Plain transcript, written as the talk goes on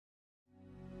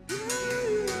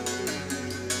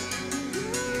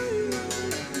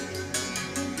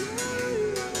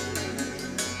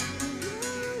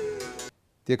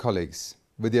Dear colleagues,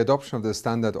 with the adoption of the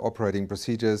standard operating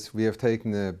procedures, we have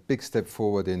taken a big step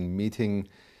forward in meeting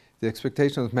the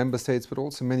expectations of member states, but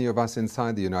also many of us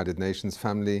inside the United Nations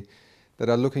family that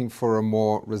are looking for a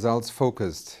more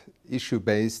results-focused,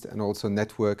 issue-based and also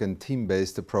network and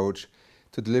team-based approach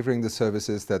to delivering the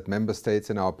services that member states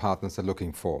and our partners are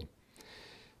looking for.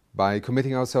 By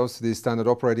committing ourselves to these standard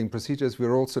operating procedures, we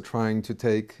are also trying to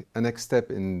take a next step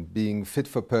in being fit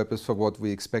for purpose for what we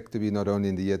expect to be not only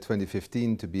in the year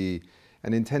 2015 to be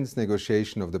an intense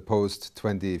negotiation of the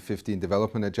post-2015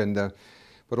 development agenda,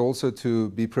 but also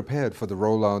to be prepared for the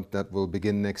rollout that will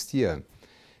begin next year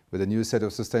with a new set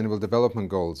of sustainable development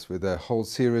goals, with a whole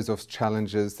series of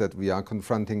challenges that we are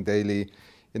confronting daily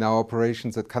in our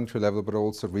operations at country level, but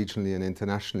also regionally and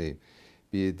internationally.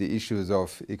 Be it the issues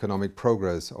of economic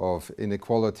progress, of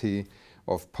inequality,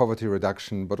 of poverty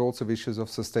reduction, but also issues of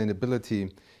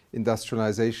sustainability,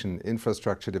 industrialization,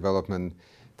 infrastructure development,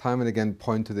 time and again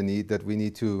point to the need that we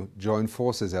need to join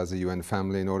forces as a UN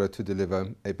family in order to deliver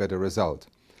a better result.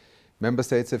 Member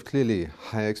states have clearly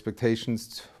high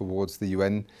expectations towards the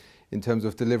UN in terms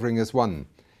of delivering as one.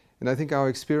 And I think our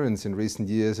experience in recent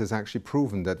years has actually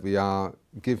proven that we are,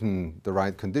 given the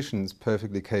right conditions,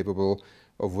 perfectly capable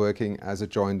of working as a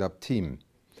joined-up team.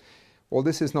 All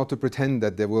this is not to pretend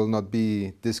that there will not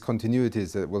be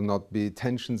discontinuities, there will not be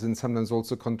tensions and sometimes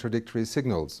also contradictory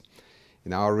signals.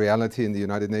 In our reality in the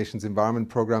United Nations Environment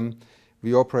Programme,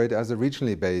 we operate as a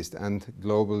regionally based and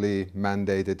globally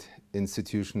mandated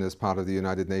institution as part of the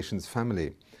United Nations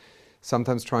family.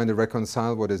 Sometimes trying to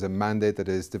reconcile what is a mandate that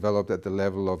is developed at the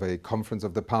level of a conference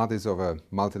of the parties of a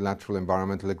multilateral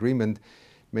environmental agreement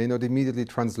may not immediately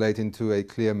translate into a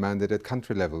clear mandate at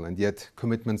country level, and yet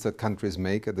commitments that countries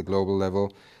make at the global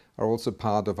level are also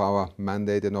part of our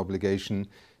mandate and obligation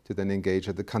to then engage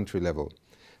at the country level.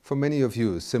 For many of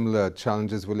you, similar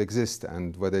challenges will exist,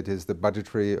 and whether it is the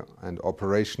budgetary and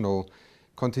operational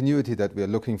continuity that we are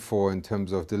looking for in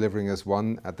terms of delivering as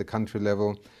one at the country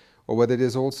level, or whether it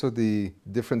is also the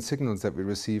different signals that we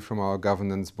receive from our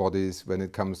governance bodies when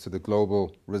it comes to the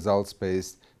global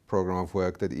results-based program of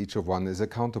work that each of one is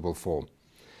accountable for.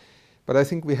 But I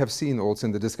think we have seen also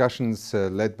in the discussions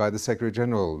led by the Secretary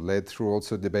General, led through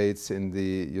also debates in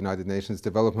the United Nations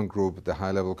Development Group, the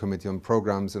High-Level Committee on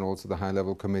Programs and also the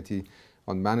High-Level Committee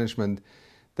on Management,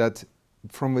 that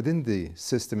from within the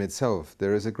system itself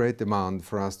there is a great demand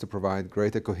for us to provide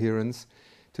greater coherence,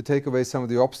 to take away some of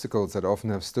the obstacles that often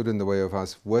have stood in the way of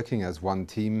us working as one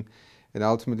team, and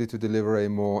ultimately to deliver a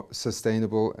more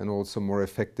sustainable and also more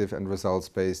effective and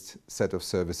results-based set of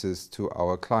services to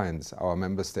our clients, our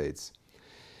member states.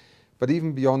 But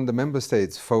even beyond the member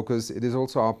states' focus, it is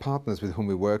also our partners with whom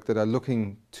we work that are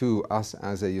looking to us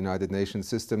as a United Nations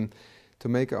system to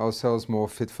make ourselves more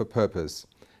fit for purpose.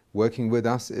 Working with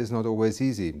us is not always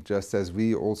easy, just as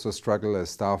we also struggle as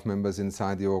staff members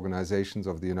inside the organizations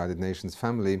of the United Nations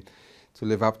family to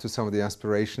live up to some of the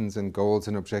aspirations and goals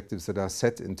and objectives that are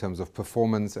set in terms of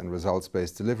performance and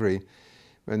results-based delivery,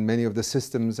 when many of the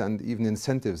systems and even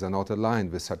incentives are not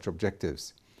aligned with such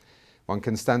objectives. One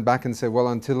can stand back and say, well,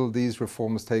 until these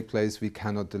reforms take place, we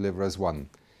cannot deliver as one.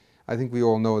 I think we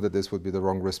all know that this would be the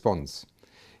wrong response.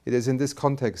 It is in this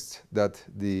context that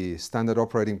the standard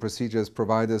operating procedures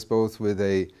provide us both with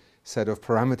a set of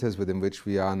parameters within which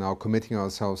we are now committing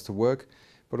ourselves to work,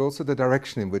 but also the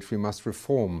direction in which we must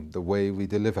reform the way we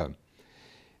deliver.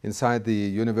 Inside the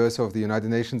universe of the United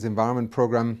Nations Environment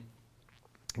Programme,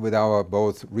 with our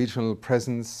both regional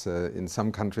presence, in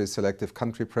some countries selective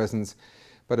country presence,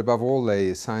 but above all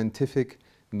a scientific,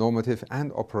 normative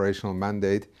and operational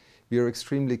mandate, we are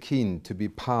extremely keen to be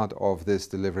part of this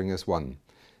delivering as one.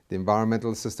 The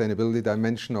environmental sustainability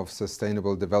dimension of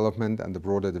sustainable development and the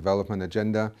broader development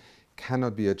agenda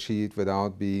cannot be achieved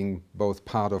without being both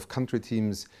part of country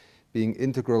teams, being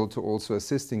integral to also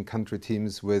assisting country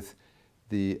teams with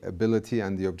the ability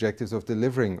and the objectives of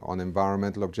delivering on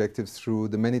environmental objectives through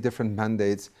the many different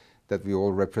mandates that we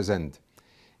all represent.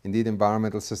 Indeed,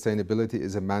 environmental sustainability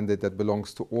is a mandate that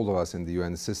belongs to all of us in the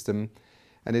UN system,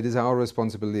 and it is our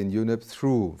responsibility in UNEP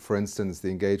through, for instance, the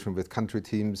engagement with country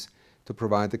teams to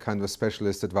provide the kind of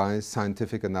specialist advice,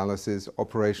 scientific analysis,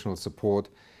 operational support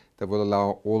that will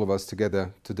allow all of us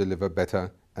together to deliver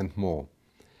better and more.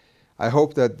 I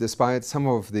hope that despite some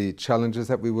of the challenges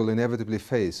that we will inevitably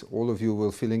face, all of you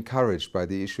will feel encouraged by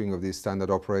the issuing of these standard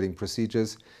operating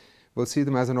procedures, will see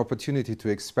them as an opportunity to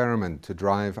experiment, to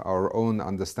drive our own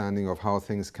understanding of how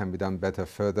things can be done better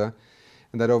further,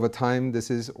 and that over time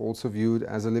this is also viewed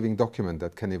as a living document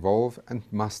that can evolve and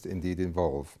must indeed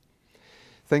evolve.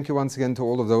 Thank you once again to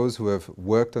all of those who have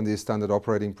worked on these standard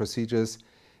operating procedures.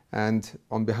 And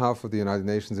on behalf of the United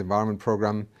Nations Environment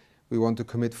Programme, we want to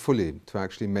commit fully to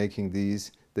actually making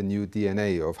these the new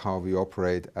DNA of how we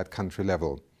operate at country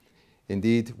level.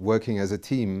 Indeed, working as a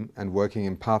team and working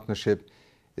in partnership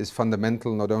is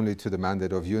fundamental not only to the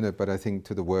mandate of UNEP, but I think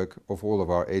to the work of all of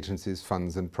our agencies,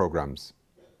 funds and programs.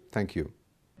 Thank you.